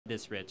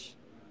this rich.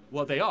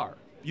 Well, they are.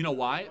 You know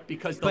why?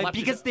 Because the left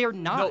because they're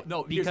not.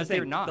 No, because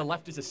they're not. The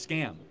left is a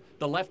scam.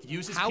 The left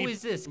uses How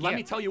is this? Let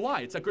me tell you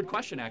why. It's a good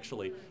question,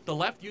 actually. The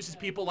left uses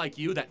people like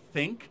you that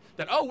think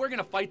that, oh, we're going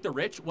to fight the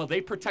rich. Well,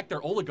 they protect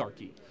their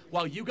oligarchy.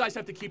 While you guys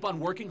have to keep on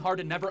working hard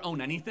and never own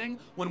anything,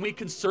 when we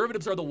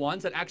conservatives are the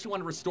ones that actually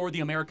want to restore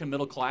the American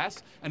middle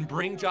class and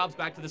bring jobs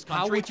back to this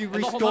country. How would you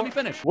restore? Hold on, let me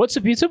finish. What's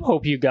up, YouTube?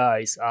 Hope you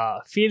guys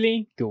are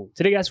feeling good.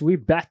 Today, guys, we're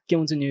back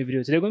again with a new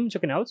video. Today, we're going to be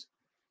checking out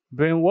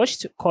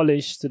Brainwashed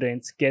college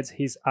student gets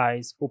his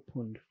eyes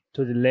opened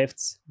to the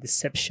left's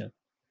deception.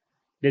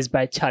 This is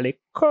by Charlie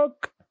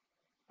Kirk.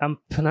 I'm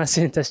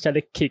pronouncing it as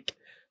Charlie Kick.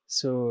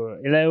 So,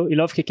 he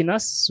love kicking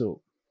us,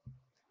 so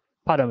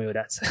pardon me with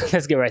that.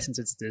 Let's get right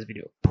into this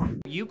video.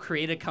 You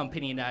create a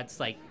company that's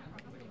like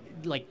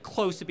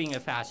close to being a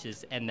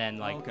fascist, and then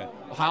like... Okay.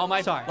 How am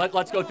I... Sorry.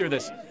 Let's go through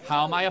this.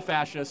 How am I a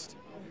fascist?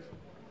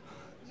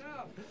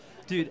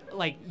 Dude,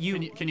 like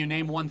you... Can you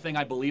name one thing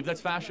I believe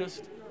that's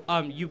fascist?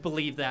 You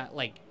believe that,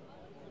 like,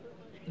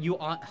 you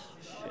on... Oh,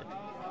 shit.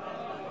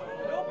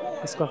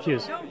 He's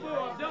confused.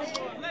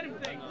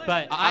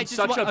 But I'm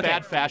such a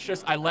bad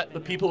fascist. I let the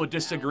people who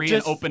disagree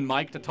in open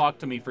mic to talk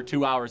to me for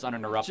 2 hours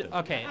uninterrupted.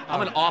 Okay.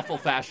 I'm an awful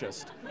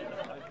fascist.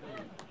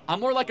 I'm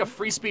more like a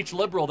free speech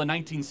liberal of the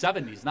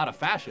 1970s, not a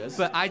fascist.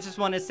 But I just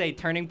want to say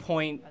Turning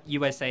Point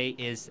USA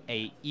is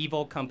a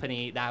evil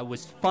company that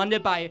was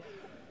funded by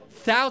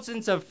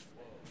thousands of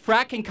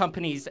fracking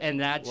companies, and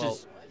that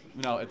just...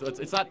 No,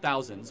 it's not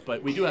thousands,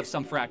 but we do have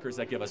some frackers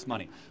that give us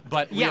money.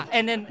 But yeah,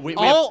 and then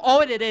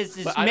all it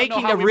is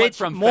making the rich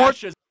more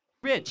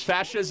rich.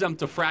 Fascism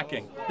to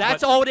fracking.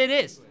 That's all it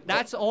is.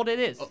 That's all it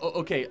is.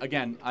 Okay,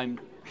 again, I'm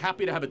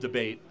happy to have a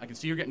debate. I can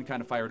see you're getting kind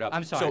of fired up.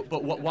 I'm sorry. So,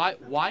 but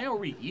why are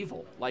we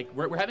evil? Like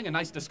we're having a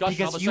nice discussion.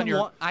 Because all of a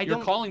sudden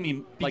you're calling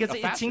me like because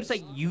a fascist. It seems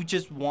like you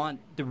just want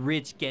the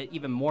rich get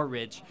even more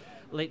rich.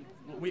 Like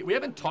we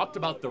haven't talked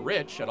about the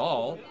rich at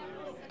all.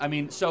 I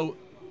mean, so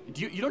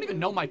you don't even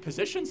know my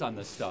positions on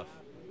this stuff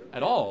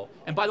at all.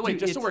 And by the way,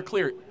 just so we're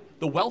clear,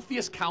 the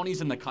wealthiest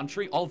counties in the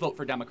country all vote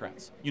for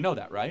Democrats. You know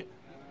that, right?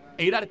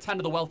 8 out of 10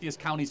 of the wealthiest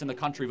counties in the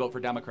country vote for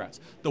Democrats.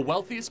 The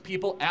wealthiest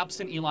people,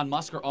 absent Elon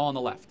Musk, are all on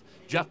the left.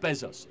 Jeff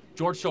Bezos,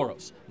 George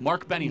Soros,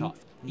 Mark Benioff,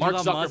 Mark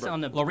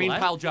Zuckerberg, Laurene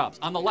Powell Jobs.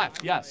 On the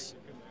left, yes.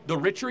 The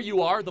richer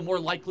you are, the more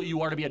likely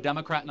you are to be a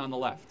Democrat and on the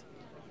left.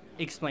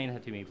 Explain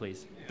that to me,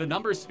 please. The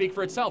numbers speak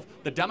for itself.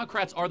 The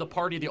Democrats are the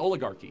party of the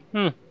oligarchy.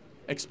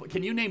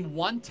 Can you name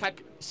one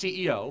tech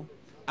CEO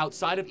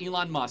outside of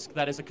Elon Musk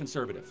that is a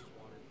conservative?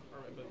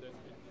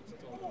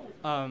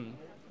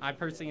 I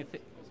personally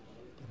think...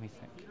 Let me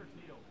think.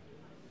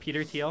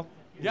 Peter Thiel?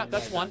 Yeah,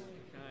 that's one.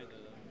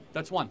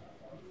 That's one.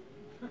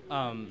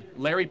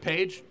 Larry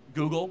Page,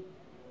 Google,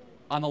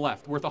 on the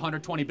left, worth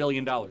 $120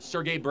 billion.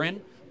 Sergey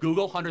Brin,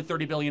 Google,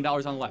 $130 billion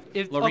on the left.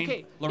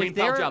 Laurene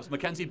Powell Jobs,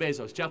 Mackenzie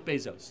Bezos, Jeff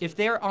Bezos. If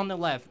they're on the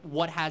left,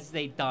 what has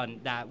they done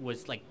that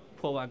was like,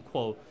 quote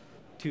unquote,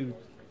 to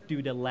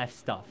do the left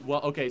stuff?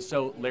 Well, okay,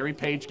 so Larry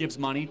Page gives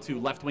money to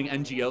left-wing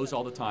NGOs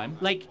all the time.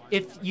 Like,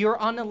 if you're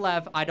on the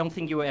left, I don't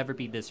think you will ever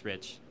be this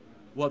rich.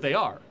 Well, they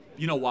are.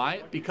 You know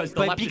why? Because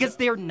the left because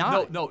they're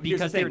not. No,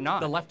 because they're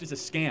not. The left is a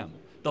scam.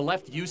 The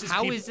left uses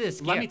How is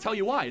this? Let me tell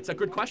you why. It's a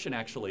good question,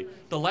 actually.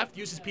 The left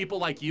uses people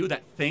like you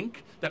that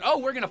think that, oh,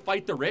 we're going to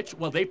fight the rich.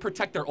 Well, they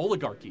protect their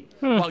oligarchy.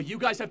 While you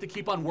guys have to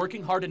keep on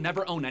working hard and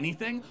never own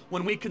anything,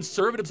 when we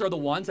conservatives are the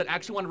ones that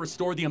actually want to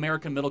restore the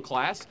American middle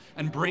class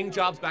and bring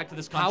jobs back to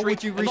this country. How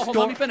would you restore?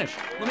 Let me finish.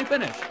 Let me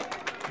finish.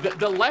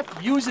 The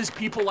left uses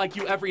people like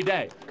you every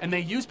day, and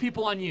they use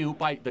people on you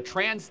by the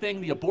trans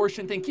thing, the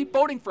abortion thing. Keep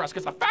voting for us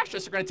because the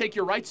fascists are going to take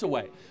your rights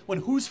away. When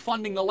who's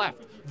funding the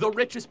left? The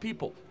richest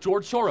people.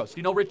 George Soros. Do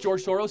you know who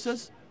George Soros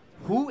is?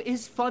 Who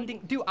is funding?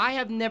 Dude, I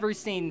have never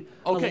seen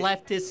a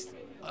leftist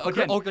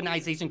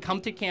organization come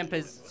to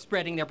campus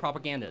spreading their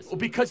propagandas. Well,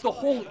 because the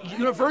whole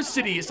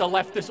university is a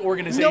leftist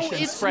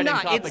organization spreading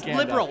propaganda. It's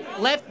liberal.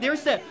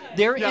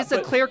 There is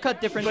a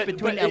clear-cut difference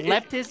between a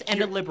leftist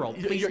and a liberal.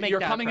 Please make that You're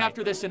coming right.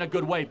 after this in a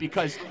good way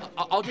because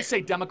I'll just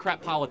say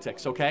Democrat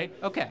politics, okay?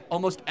 Okay.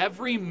 Almost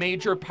every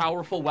major,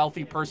 powerful,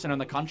 wealthy person in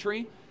the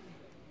country,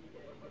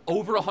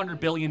 over $100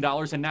 billion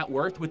in net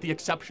worth, with the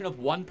exception of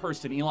one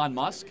person, Elon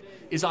Musk,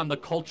 is on the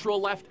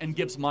cultural left and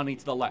gives money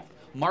to the left.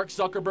 Mark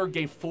Zuckerberg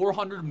gave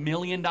 $400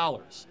 million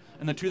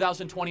in the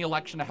 2020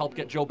 election to help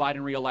get Joe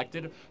Biden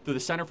reelected through the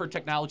Center for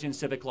Technology and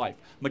Civic Life.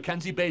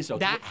 Mackenzie Bezos.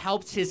 That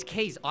helps his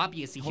case,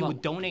 obviously. He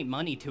would donate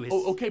money to his...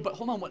 Okay, but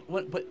hold on.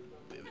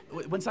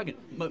 One second.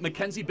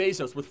 Mackenzie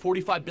Bezos with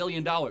 $45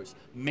 billion,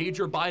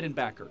 major Biden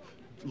backer.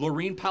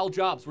 Laurene Powell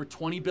Jobs worth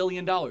 $20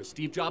 billion.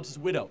 Steve Jobs'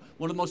 widow,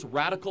 one of the most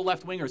radical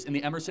left-wingers in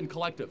the Emerson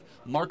Collective.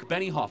 Mark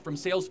Benioff from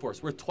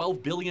Salesforce worth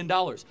 $12 billion.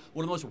 One of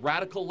the most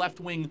radical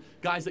left-wing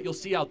guys that you'll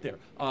see out there.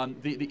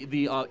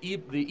 The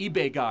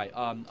eBay guy,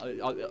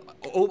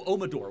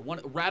 Omador, one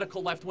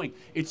radical left-wing.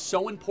 It's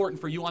so important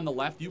for you on the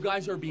left. You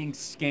guys are being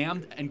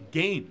scammed and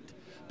gamed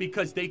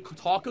because they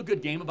talk a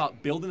good game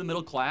about building the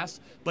middle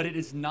class, but it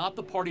is not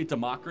the party of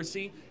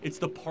democracy. It's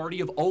the party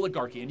of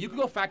oligarchy. And you can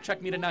go fact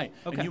check me tonight,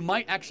 and you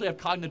might actually have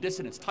cognitive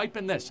dissonance. Type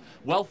in this: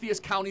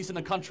 wealthiest counties in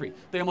the country.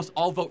 They almost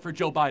all vote for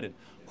Joe Biden.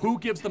 Who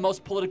gives the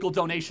most political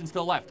donations to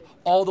the left?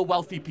 All the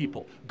wealthy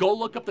people. Go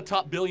look up the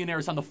top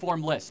billionaires on the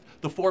Forbes list,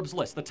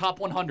 the top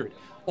 100.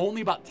 Only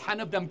about 10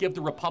 of them give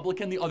the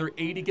Republican, the other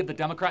 80 give the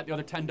Democrat, the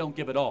other 10 don't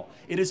give at all.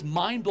 It is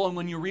mind-blowing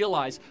when you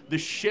realize the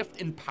shift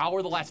in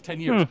power the last 10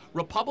 years.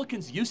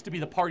 Republicans used to be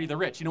the party of the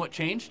rich. You know what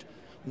changed?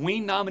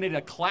 We nominated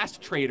a class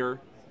traitor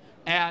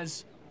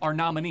as our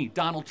nominee,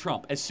 Donald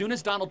Trump. As soon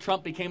as Donald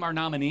Trump became our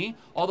nominee,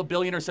 all the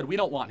billionaires said, we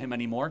don't want him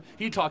anymore.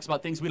 He talks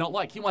about things we don't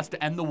like. He wants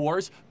to end the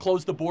wars,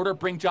 close the border,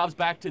 bring jobs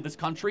back to this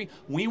country.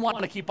 We want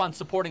to keep on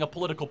supporting a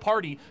political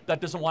party that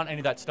doesn't want any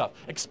of that stuff.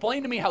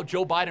 Explain to me how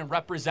Joe Biden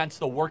represents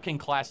the working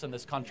class in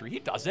this country. He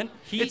doesn't.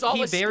 He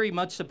very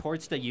much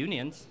supports the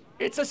unions.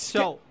 It's a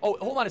oh,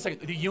 hold on a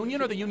second. The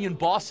union or the union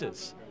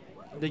bosses?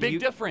 Big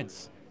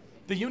difference.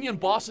 The union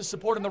bosses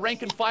supporting the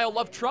rank and file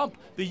love Trump.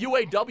 The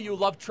UAW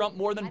loved Trump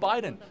more than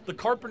Biden. The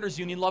carpenters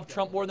union loved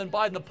Trump more than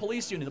Biden. The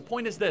police union. The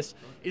point is this,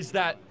 is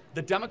that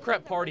the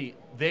Democrat Party,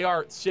 they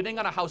are sitting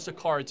on a house of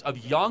cards of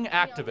young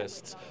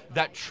activists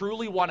that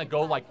truly want to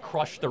go like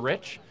crush the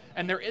rich.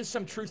 And there is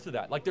some truth to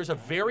that. Like there's a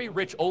very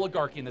rich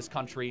oligarchy in this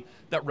country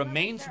that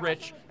remains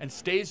rich and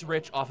stays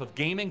rich off of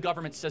gaming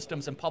government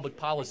systems and public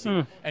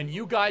policy. And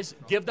you guys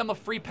give them a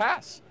free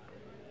pass,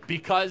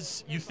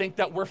 because you think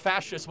that we're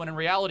fascists when in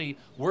reality,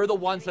 we're the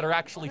ones that are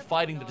actually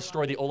fighting to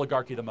destroy the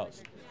oligarchy the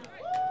most.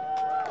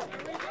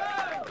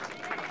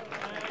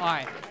 All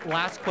right,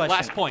 last question.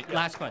 Last point.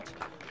 Last question.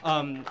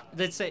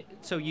 Let's say,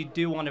 so you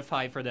do want to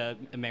fight for the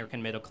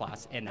American middle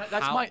class, and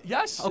that's how,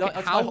 yes.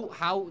 Okay, no,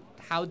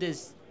 how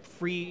does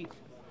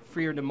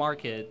freer the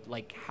market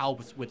like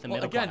helps with the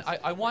middle class?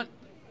 Again,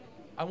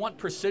 I want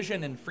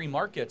precision in free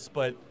markets,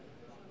 but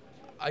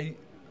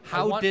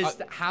how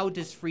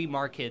does free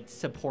market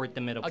support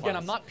the middle class? Again,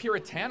 I'm not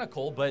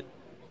puritanical, but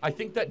I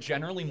think that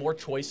generally more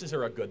choices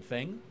are a good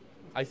thing.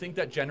 I think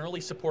that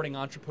generally supporting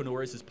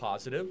entrepreneurs is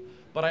positive,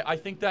 but I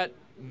think that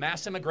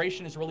mass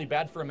immigration is really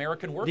bad for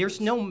American workers. There's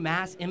no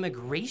mass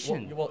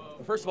immigration. Well,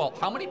 first of all,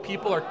 how many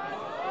people are...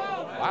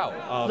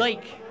 Wow.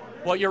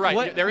 Well, you're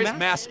right. There is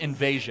mass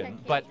invasion,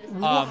 but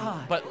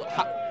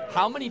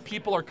how many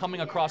people are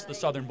coming across the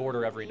southern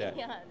border every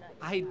day?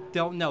 I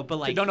don't know, but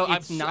like... No,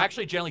 I'm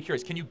actually genuinely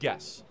curious. Can you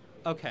guess?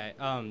 Okay.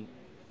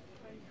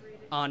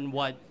 On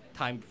what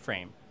time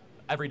frame?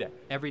 Every day.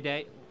 Every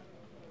day?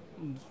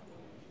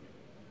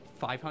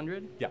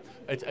 500? Yeah.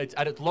 It's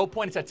at its low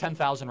point, it's at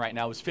 10,000 right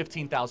now. It was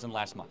 15,000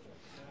 last month.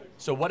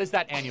 So what does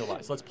that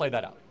annualize? Let's play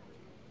that out.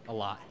 A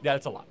lot. Yeah,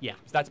 that's a lot. Yeah.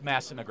 So that's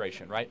mass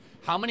immigration, right?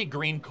 How many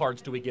green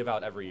cards do we give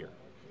out every year?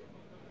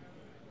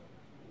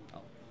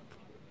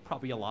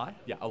 Probably a lot.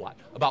 Yeah, a lot.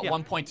 About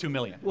 1.2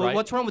 million, well, right?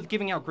 what's wrong with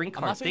giving out green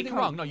cards? I'm not saying anything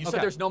wrong. No, you said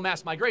there's no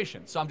mass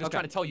migration. So I'm just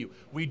trying to tell you,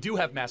 we do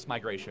have mass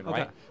migration,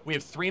 right? We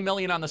have 3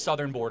 million on the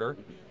southern border,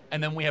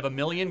 and then we have 1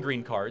 million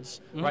green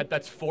cards, right?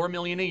 That's 4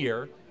 million a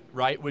year,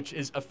 right? Which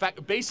is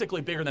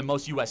basically bigger than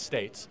most U.S.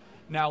 states.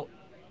 Now,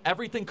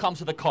 everything comes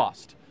with a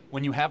cost.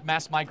 When you have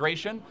mass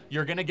migration,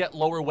 you're going to get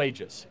lower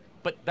wages.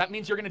 But that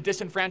means you're going to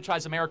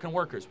disenfranchise American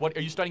workers. What,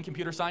 are you studying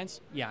computer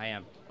science? Yeah, I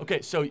am.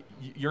 Okay, so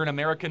you're an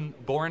American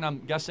born, I'm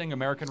guessing,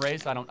 American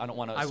raised? I don't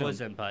want to assume. I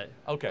wasn't, but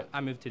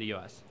I moved to the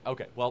U.S.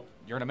 Okay, well,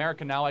 you're an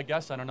American now, I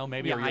guess. I don't know,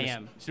 maybe. Yeah, I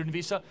am. Student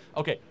visa?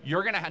 Okay,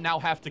 you're going to now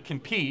have to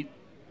compete.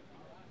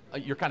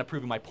 You're kind of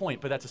proving my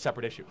point, but that's a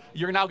separate issue.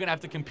 You're now going to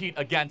have to compete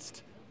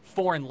against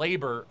foreign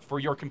labor for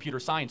your computer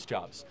science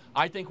jobs.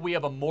 I think we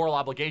have a moral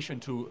obligation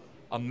to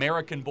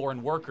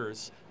American-born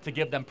workers to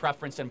give them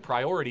preference and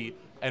priority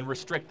and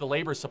restrict the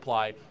labor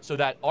supply so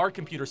that our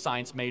computer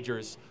science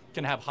majors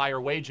can have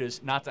higher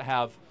wages, not to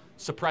have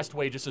suppressed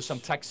wages so some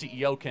tech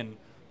CEO can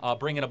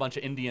bring in a bunch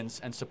of Indians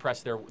and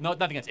suppress their, no,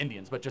 nothing against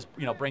Indians, but just,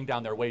 bring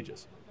down their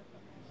wages.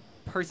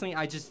 Personally,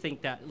 I just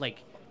think that,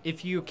 like,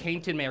 if you came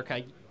to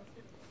America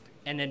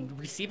and then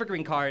receive a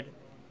green card,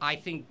 I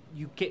think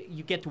you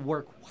get to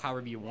work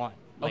however you want.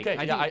 Like,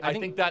 okay, I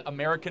think that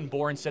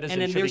American-born citizens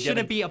and then should there be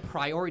shouldn't be a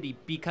priority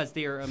because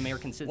they're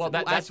American citizens. Well,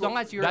 that's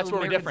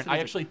where we're different. I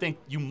actually think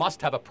you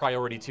must have a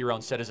priority to your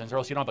own citizens, or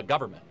else you don't have a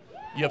government.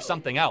 You have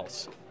something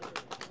else.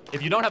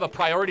 If you don't have a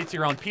priority to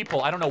your own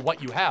people, I don't know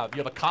what you have. You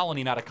have a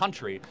colony, not a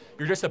country.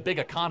 You're just a big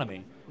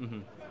economy.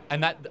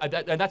 And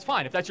that's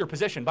fine if that's your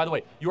position. By the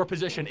way, your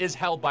position is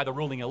held by the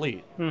ruling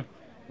elite.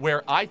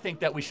 Where I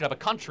think that we should have a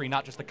country,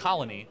 not just a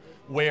colony,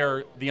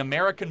 where the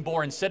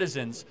American-born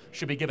citizens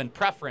should be given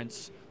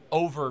preference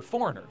over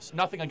foreigners.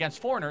 Nothing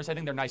against foreigners. I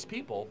think they're nice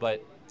people,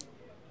 but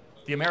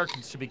the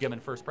Americans should be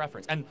given first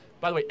preference. And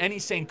by the way, any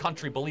sane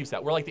country believes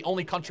that. We're like the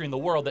only country in the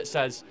world that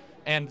says,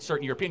 and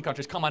certain European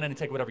countries, come on in and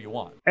take whatever you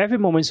want. Every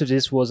moment of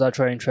this was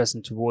actually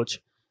interesting to watch.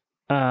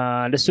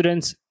 The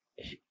students,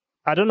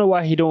 I don't know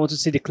why he don't want to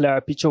see the clear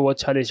picture of what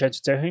Charlie is trying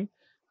to tell him.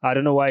 I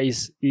don't know why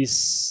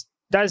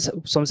that's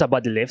something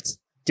about the left.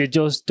 They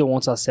just don't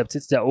want to accept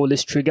it. They're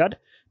always triggered.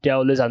 They're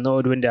always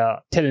annoyed when they're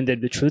telling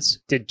them the truth.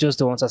 They just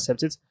don't want to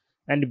accept it.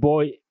 and the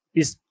boy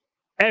is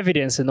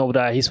evidence enough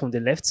that he's from the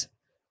left,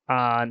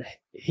 and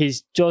he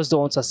just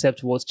don't want to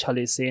accept what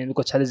Charlie is saying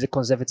because Charlie is a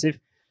conservative,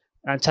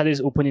 and Charlie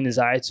is opening his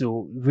eye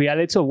to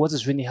reality of what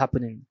is really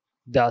happening.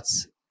 That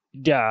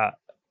the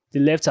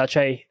left are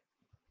trying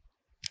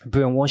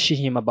brainwashing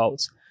him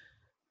about.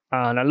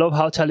 And I love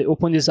how Charlie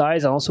opened his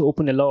eyes and also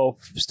opened a lot of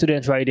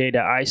students right there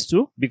their eyes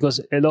too, because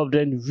a lot of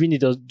them really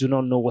do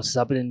not know what is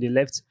happening in the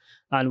left,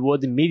 and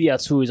what the media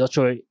too is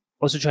actually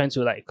also trying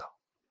to like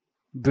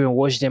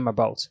brainwash them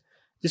about.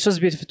 This was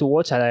beautiful to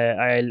watch, and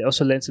I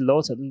also learned a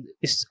lot. And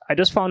I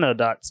just found out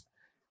that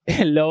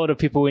a lot of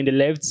people in the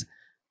left,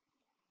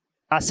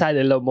 aside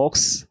Elon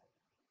Musk,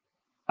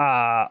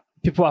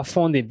 people are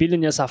funding,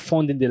 billionaires are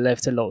funding the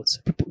left a lot.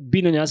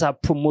 Billionaires are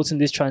promoting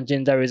this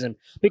transgenderism.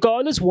 Because I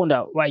always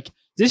wonder, like,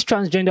 this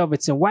transgender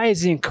thing, why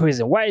is it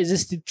increasing? Why is it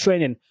still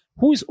trending?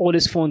 Who is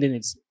always funding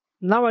it?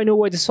 Now I know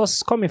where the source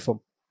is coming from.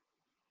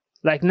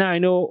 Like, now I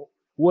know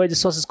where the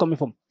source is coming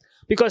from.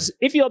 Because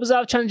if you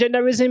observe,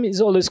 transgenderism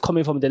is always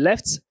coming from the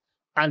left,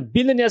 and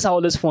billionaires are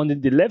always funding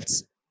the left.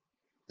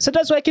 So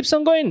that's why it keeps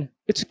on going.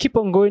 It will keep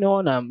on going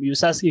on.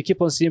 You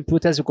keep on seeing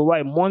protests because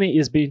why money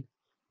is being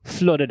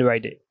flooded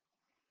right there.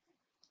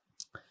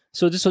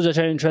 So this was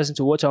very interesting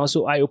to watch, and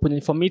also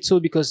eye-opening for me too,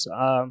 because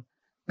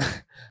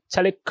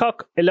Charlie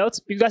Kirk a lot.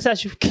 You guys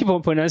actually keep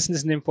on pronouncing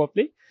his name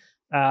properly.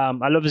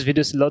 I love his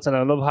videos a lot, and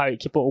I love how he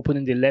keep on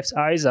opening the left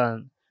eyes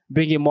and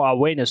bringing more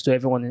awareness to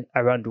everyone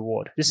around the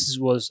world. This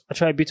was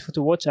actually beautiful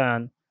to watch,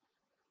 and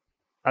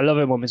I love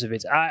every moment of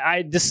it.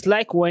 I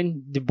dislike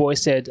when the boy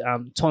said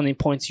Turning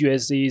Point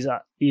USA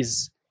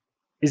is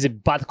a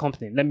bad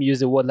company. Let me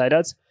use the word like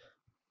that.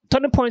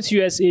 Turning Point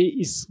USA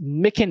is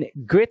making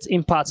great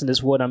impact in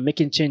this world and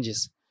making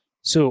changes.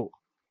 So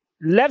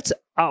left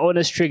are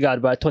always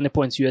triggered by Turning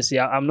Point USA.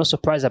 I'm not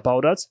surprised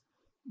about that.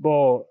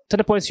 But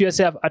Turning Point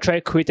USA have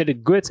actually created a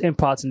great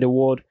impact in the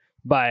world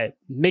by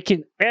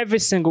making every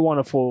single one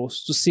of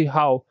us to see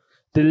how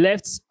the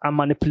lefts are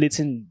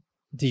manipulating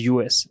the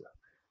US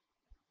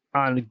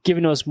and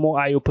giving us more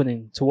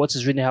eye-opening to what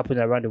is really happening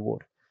around the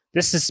world.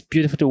 This is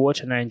beautiful to watch,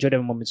 and I enjoyed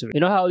every moment of it.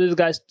 You know how these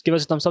guys give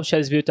us a thumbs up, share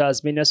this video to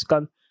as many as you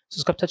can.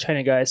 Subscribe to the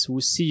channel, guys.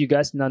 We'll see you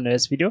guys in the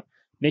next video.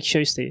 Make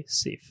sure you stay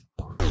safe.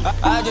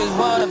 I just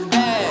want a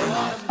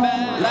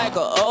bag, like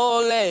an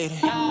old lady.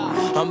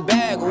 I'm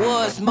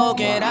backwoods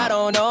smoking, I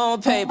don't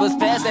own papers,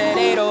 pass that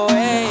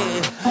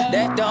 808.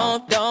 That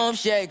don't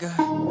shake her.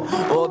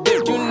 Oh,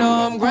 bitch, you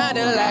know I'm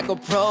grinding like a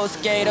pro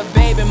skater.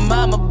 Baby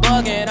mama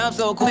bugging, I'm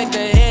so quick to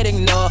hit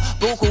ignore.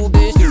 Buku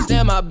bitches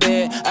in my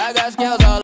bed, I got scales all